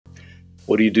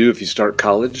What do you do if you start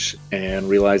college and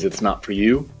realize it's not for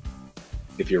you?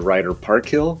 If you're Ryder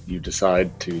Parkhill, you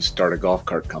decide to start a golf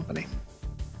cart company.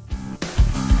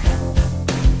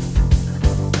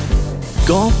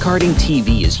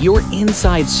 GolfCartingTV is your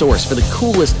inside source for the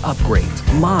coolest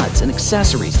upgrades, mods, and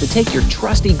accessories to take your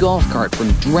trusty golf cart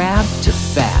from drab to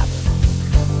fab.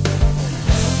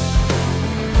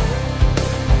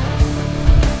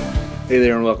 Hey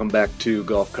there and welcome back to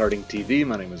GolfCartingTV.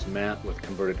 My name is Matt with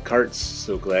Converted Carts.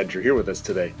 So glad you're here with us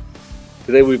today.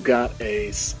 Today we've got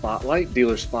a spotlight,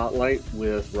 dealer spotlight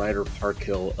with Ryder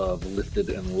Parkhill of lifted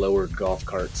and lowered golf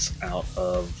carts out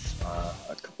of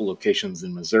a couple locations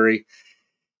in Missouri.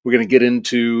 We're going to get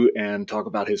into and talk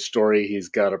about his story. He's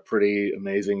got a pretty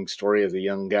amazing story as a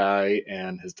young guy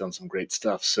and has done some great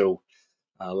stuff. So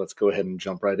let's go ahead and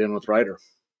jump right in with Ryder.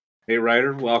 Hey,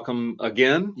 Ryder, welcome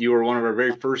again. You were one of our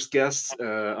very first guests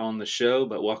on the show,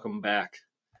 but welcome back.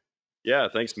 Yeah,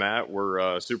 thanks, Matt.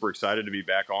 We're super excited to be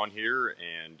back on here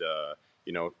and,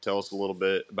 tell us a little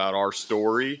bit about our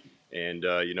story and,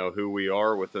 who we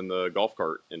are within the golf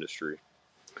cart industry.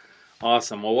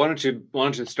 Awesome. Well, why don't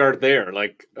you start there?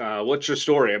 What's your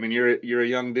story? I mean, you're a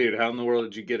young dude. How in the world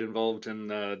did you get involved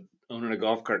in owning a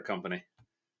golf cart company?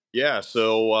 Yeah,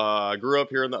 so I grew up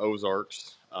here in the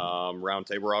Ozarks, around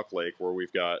Table Rock Lake, where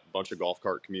we've got a bunch of golf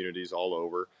cart communities all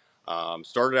over.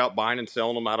 Started out buying and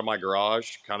selling them out of my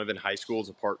garage, kind of in high school as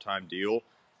a part-time deal,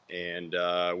 and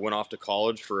went off to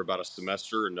college for about a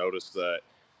semester and noticed that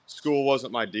school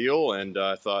wasn't my deal, and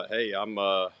I thought, hey, I'm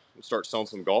gonna start selling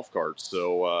some golf carts.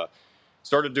 So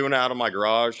started doing it out of my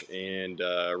garage, and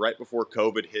right before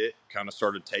COVID hit, kind of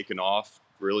started taking off,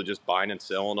 really just buying and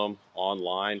selling them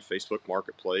online, Facebook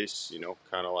Marketplace,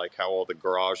 kind of like how all the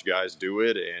garage guys do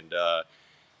it. And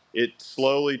it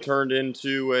slowly turned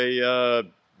into a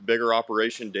bigger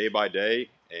operation day by day.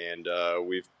 And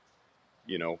we've,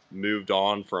 moved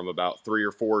on from about 3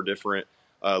 or 4 different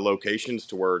locations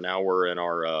to where now we're in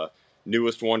our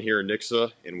newest one here in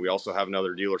Nixa. And we also have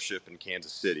another dealership in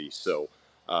Kansas City. So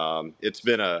it's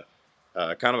been a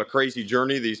kind of a crazy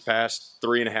journey these past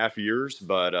 3.5 years,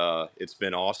 but it's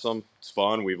been awesome. It's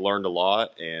fun. We've learned a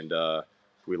lot, and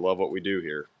we love what we do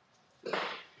here.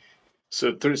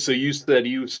 So you said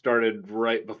you started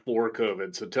right before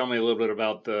COVID. So tell me a little bit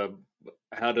about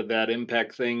how did that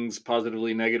impact things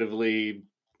positively, negatively?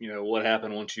 What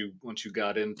happened once you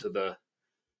got into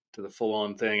the full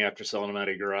on thing after selling them out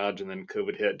of your garage and then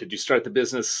COVID hit? Did you start the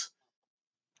business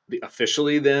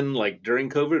officially then, like during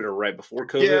COVID or right before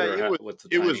COVID, Yeah, or what's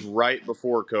the it was timing? right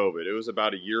before COVID. It was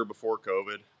about a year before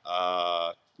COVID,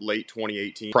 late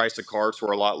 2018. Price of carts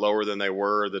were a lot lower than they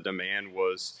were. The demand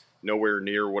was nowhere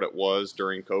near what it was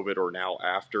during COVID or now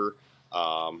after.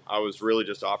 I was really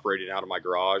just operating out of my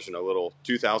garage in a little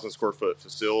 2,000 square foot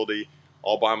facility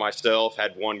all by myself.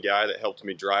 Had one guy that helped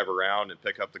me drive around and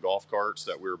pick up the golf carts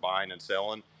that we were buying and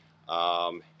selling.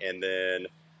 And then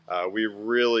we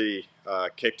really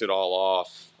kicked it all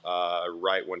off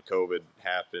right when COVID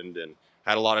happened, and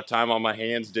had a lot of time on my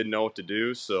hands, didn't know what to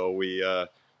do. So we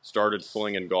started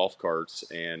slinging golf carts.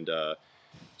 And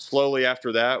slowly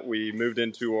after that, we moved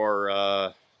into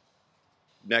our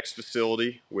next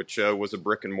facility, which was a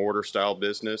brick and mortar style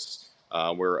business.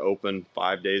 We're open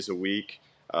 5 days a week.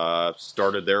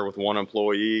 Started there with 1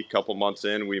 employee. A couple months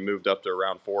in, we moved up to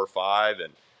around 4 or 5,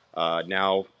 and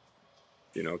now,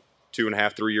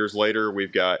 2.5, 3 years later,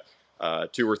 we've got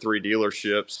 2 or 3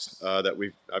 dealerships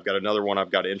I've got another one I've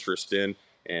got interest in,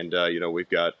 and we've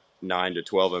got 9 to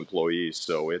 12 employees.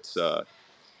 So it's a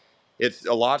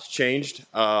lot's changed.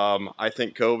 I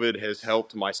think COVID has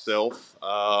helped myself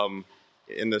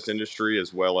in this industry,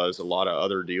 as well as a lot of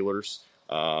other dealers.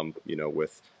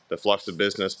 With the flux of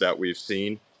business that we've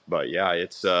seen. But yeah,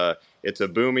 it's a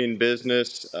booming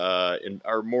business,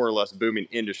 or more or less booming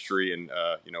industry, and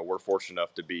we're fortunate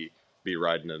enough to be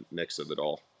right in the mix of it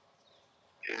all.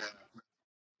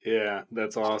 Yeah,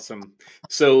 that's awesome.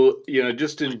 So,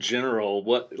 just in general,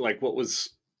 what was,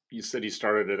 you said you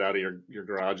started it out of your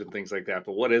garage and things like that,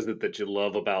 but what is it that you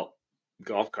love about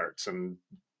golf carts and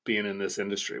being in this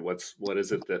industry? What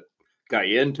is it that got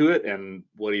you into it, and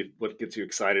what gets you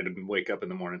excited and wake up in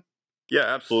the morning? Yeah,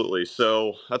 absolutely.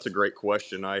 So that's a great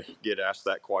question. I get asked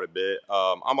that quite a bit.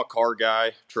 I'm a car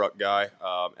guy, truck guy.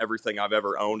 Everything I've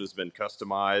ever owned has been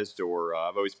customized, or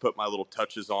I've always put my little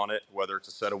touches on it, whether it's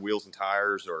a set of wheels and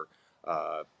tires or,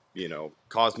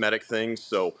 cosmetic things.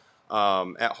 So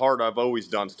at heart, I've always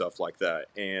done stuff like that.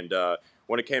 And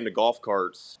when it came to golf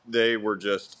carts, they were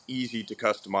just easy to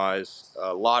customize,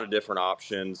 a lot of different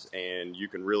options, and you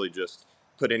can really just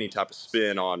put any type of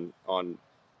spin on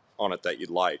it that you'd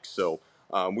like. So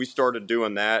we started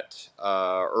doing that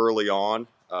early on.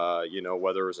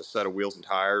 whether it was a set of wheels and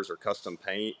tires or custom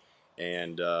paint.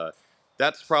 And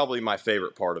that's probably my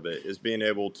favorite part of it, is being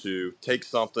able to take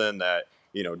something that,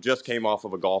 just came off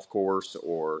of a golf course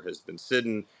or has been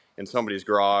sitting in somebody's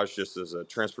garage just as a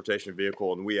transportation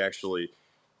vehicle, and we actually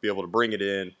be able to bring it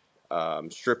in,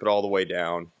 strip it all the way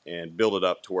down, and build it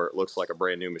up to where it looks like a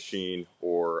brand new machine,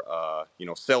 or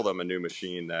sell them a new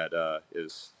machine that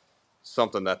is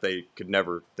something that they could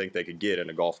never think they could get in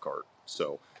a golf cart.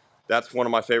 So that's one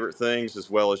of my favorite things, as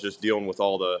well as just dealing with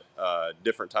all the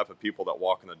different type of people that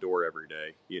walk in the door every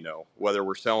day. Whether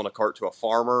we're selling a cart to a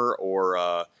farmer or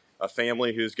a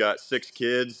family who's got 6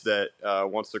 kids that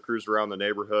wants to cruise around the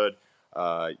neighborhood.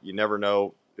 You never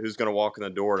know who's going to walk in the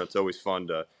door, and it's always fun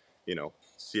to,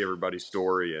 see everybody's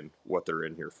story and what they're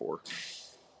in here for.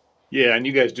 Yeah, and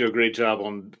you guys do a great job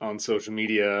on social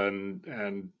media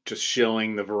and just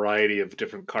showing the variety of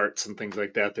different carts and things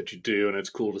like that that you do, and it's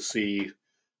cool to see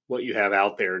what you have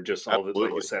out there. Just all the,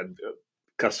 like you Absolutely. said,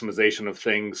 customization of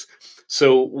things.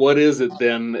 So, what is it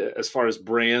then as far as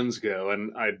brands go?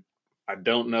 And I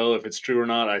don't know if it's true or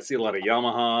not. I see a lot of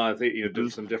Yamaha. I think you do Hmm.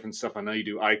 some different stuff. I know you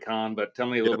do Icon, but tell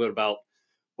me a Yeah. little bit about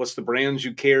what's the brands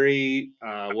you carry.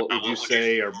 What would you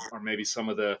say are maybe some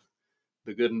of the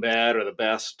good and bad or the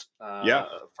best Yeah.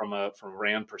 from a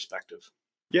brand perspective?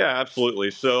 Yeah, absolutely.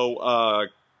 So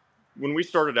when we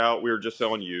started out, we were just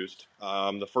selling used.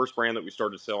 The first brand that we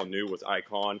started selling new was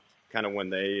Icon, kind of when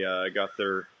they got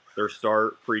their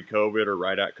start pre-COVID or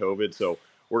right at COVID. So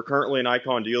we're currently an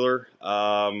Icon dealer.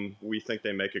 We think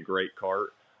they make a great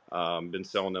cart. Been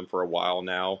selling them for a while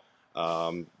now.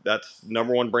 That's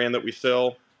number one brand that we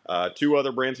sell. 2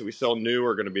 other brands that we sell new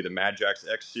are going to be the MadJax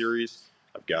XSeries.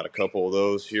 I've got a couple of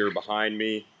those here behind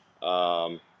me.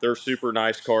 They're super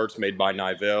nice carts made by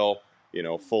Nivell,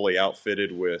 fully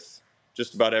outfitted with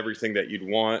just about everything that you'd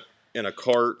want in a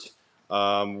cart.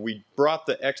 We brought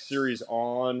the X Series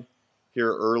on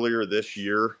here earlier this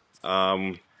year,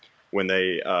 when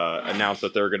they announced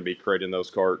that they're going to be creating those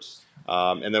carts.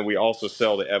 And then we also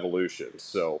sell the Evolution.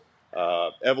 So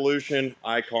Evolution,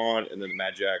 Icon, and then the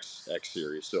MadJax X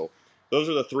Series. So those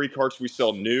are the 3 carts we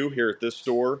sell new here at this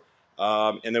store.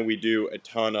 And then we do a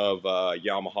ton of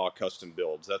Yamaha custom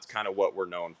builds. That's kind of what we're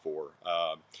known for.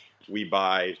 We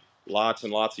buy lots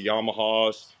and lots of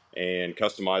Yamahas and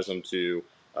customize them to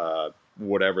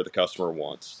whatever the customer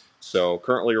wants. So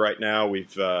currently right now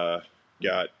we've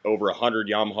got over 100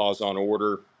 Yamahas on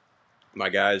order. My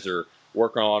guys are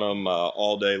working on them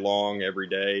all day long, every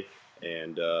day,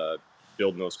 and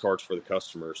building those carts for the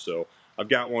customers. So I've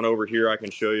got one over here I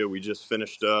can show you. We just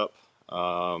finished up.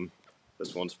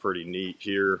 This one's pretty neat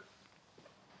here.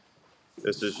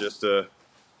 This is just a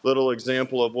little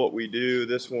example of what we do.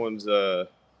 This one's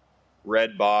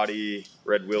red body,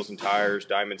 red wheels and tires,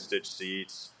 diamond stitch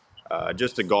seats,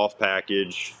 just a golf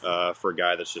package for a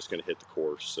guy that's just going to hit the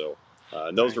course. So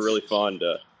those are Nice. really fun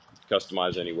to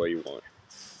customize any way you want.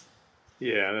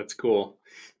 Yeah, that's cool.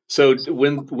 So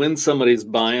when somebody's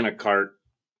buying a cart,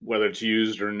 whether it's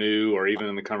used or new, or even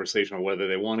in the conversation of whether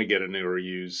they want to get a new or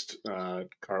used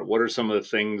cart, what are some of the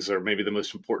things, or maybe the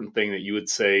most important thing that you would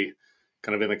say,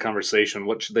 kind of in the conversation?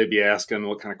 What should they be asking?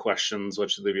 What kind of questions? What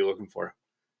should they be looking for?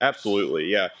 Absolutely,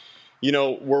 yeah.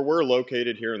 Where we're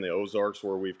located here in the Ozarks,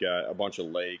 where we've got a bunch of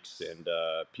lakes and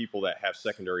people that have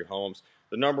secondary homes,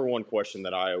 the number one question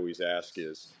that I always ask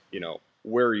is,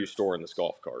 where are you storing this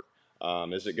golf cart?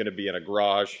 Is it going to be in a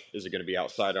garage? Is it going to be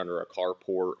outside under a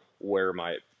carport? Where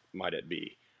might it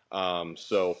be?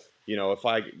 So, if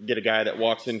I get a guy that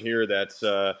walks in here that's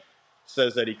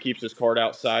says that he keeps his cart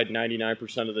outside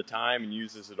 99% of the time and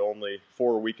uses it only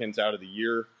 4 weekends out of the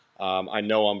year, I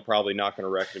know I'm probably not going to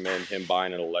recommend him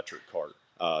buying an electric cart,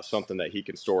 something that he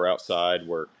can store outside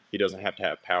where he doesn't have to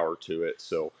have power to it.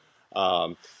 So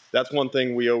that's one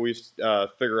thing we always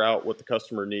figure out what the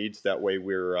customer needs. That way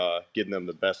we're getting them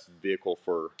the best vehicle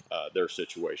for their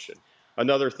situation.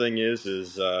 Another thing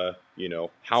is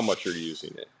how much you're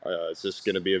using it. Is this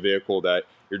going to be a vehicle that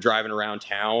you're driving around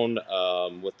town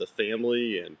with the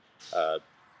family and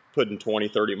putting 20,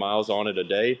 30 miles on it a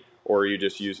day, or are you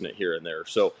just using it here and there?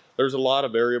 So there's a lot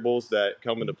of variables that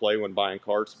come into play when buying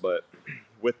carts, but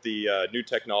with the new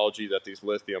technology that these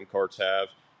lithium carts have,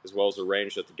 as well as the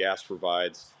range that the gas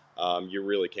provides, you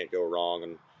really can't go wrong.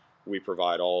 And we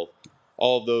provide all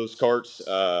of those carts,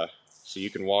 so you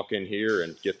can walk in here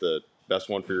and get the best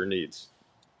one for your needs.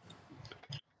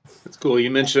 That's cool.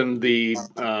 You mentioned the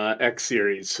X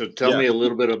series, so tell Yeah. me a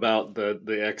little bit about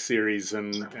the X series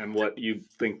and what you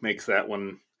think makes that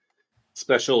one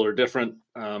special or different,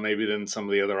 maybe than some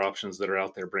of the other options that are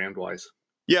out there brand wise.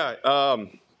 Yeah,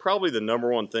 probably the number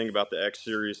one thing about the X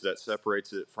Series that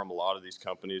separates it from a lot of these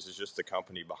companies is just the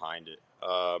company behind it.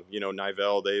 You know,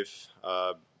 Nivell, they've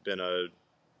been a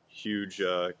huge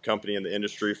company in the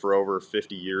industry for over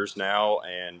 50 years now,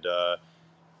 and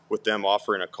with them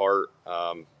offering a cart,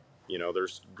 you know,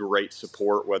 there's great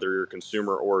support whether you're a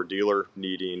consumer or a dealer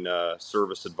needing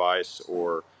service advice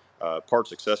or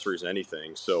parts, accessories,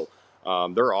 anything. So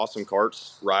they're awesome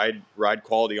carts. Ride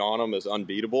quality on them is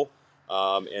unbeatable.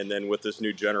 And then with this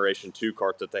new Generation 2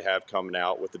 cart that they have coming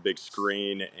out with the big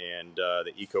screen and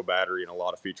the eco battery and a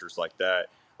lot of features like that,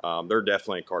 they're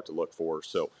definitely a cart to look for.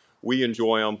 So we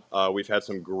enjoy them. We've had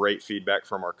some great feedback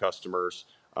from our customers.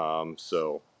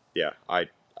 So yeah,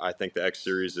 I think the X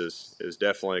Series is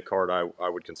definitely a cart I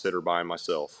would consider buying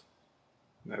myself.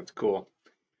 That's cool.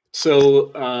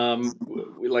 So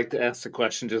we like to ask the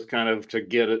question just kind of to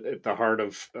get at the heart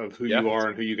of who Yeah. you are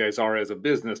and who you guys are as a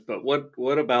business. But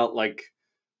what about, like,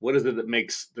 what is it that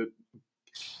makes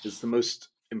is the most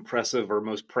impressive or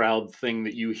most proud thing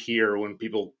that you hear when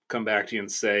people come back to you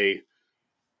and say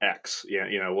X? Yeah,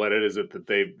 you know, what is it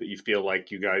that you feel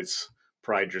like you guys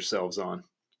pride yourselves on?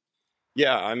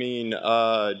 Yeah, I mean,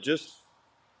 just,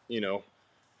 you know,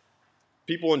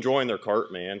 people enjoying their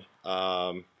cart, man.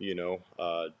 You know,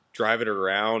 driving it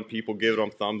around, people giving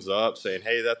them thumbs up, saying,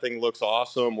 "Hey, that thing looks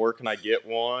awesome. Where can I get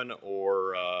one?"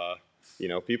 Or, you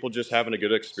know, people just having a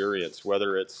good experience.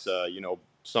 Whether it's you know,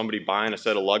 somebody buying a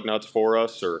set of lug nuts for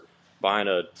us or buying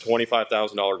a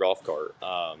 $25,000 golf cart.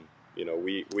 You know,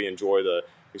 we enjoy the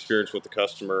experience with the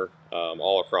customer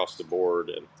all across the board,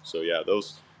 and so yeah,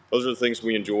 those are the things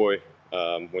we enjoy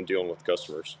when dealing with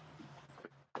customers.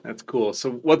 That's cool.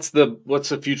 So what's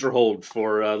the future hold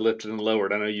for lifted and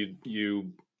lowered? I know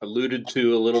you alluded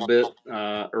to a little bit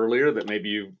earlier that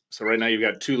maybe so right now you've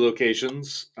got two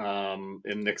locations in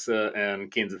Nixa and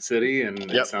Kansas City, and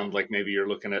it Yep. sounds like maybe you're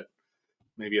looking at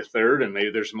maybe a third, and maybe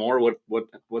there's more.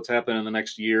 What's happening in the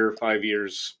next year, 5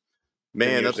 years, 10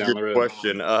 Man, years that's a down good the road?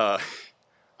 question.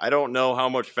 I don't know how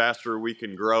much faster we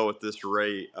can grow at this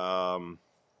rate.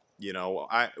 You know,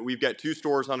 we've got two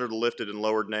stores under the lifted and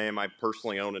lowered name. I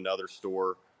personally own another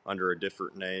store under a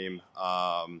different name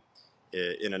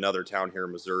in another town here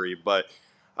in Missouri. But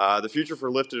the future for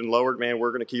lifted and lowered, man,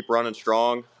 we're going to keep running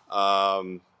strong,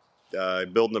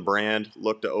 building the brand.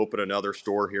 Look to open another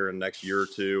store here in the next year or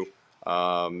two,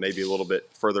 maybe a little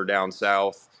bit further down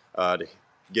south to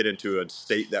get into a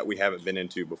state that we haven't been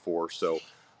into before. So,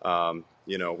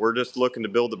 you know, we're just looking to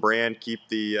build the brand, keep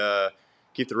the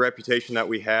reputation that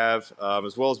we have,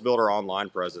 as well as build our online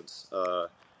presence.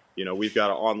 You know, we've got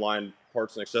an online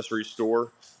parts and accessories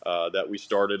store that we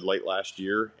started late last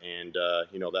year, and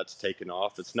you know, that's taken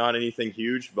off. It's not anything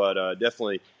huge, but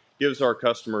definitely gives our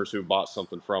customers who bought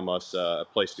something from us a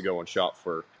place to go and shop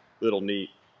for little neat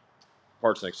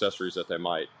parts and accessories that they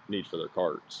might need for their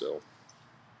cart. So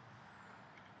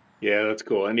Yeah, that's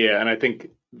cool. And I think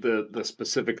the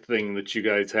specific thing that you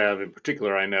guys have in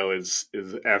particular, I know, is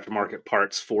aftermarket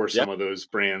parts for yeah, some of those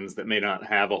brands that may not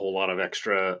have a whole lot of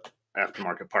extra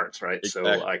aftermarket parts, right? So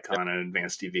exactly. Icon and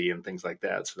Advanced TV and things like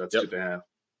that. So that's Yep. good to have.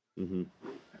 Hmm.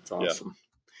 That's Yeah. awesome.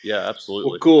 Yeah. Well,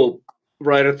 Absolutely. cool.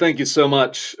 Ryder, thank you so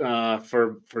much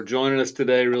for joining us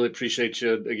today. Really appreciate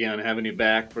you again having you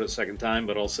back for the second time,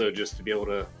 but also just to be able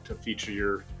to feature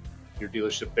your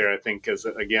dealership there. I think, as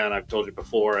again, I've told you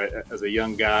before, as a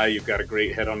young guy, you've got a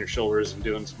great head on your shoulders and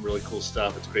doing some really cool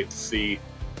stuff. It's great to see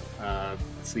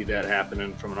that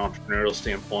happening from an entrepreneurial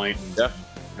standpoint and Yeah.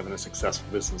 having a successful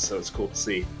business. So it's cool to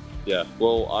see. Yeah.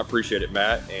 Well, I appreciate it,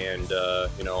 Matt, and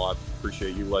you know, I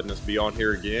appreciate you letting us be on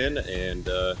here again. And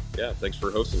yeah, thanks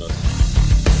for hosting us.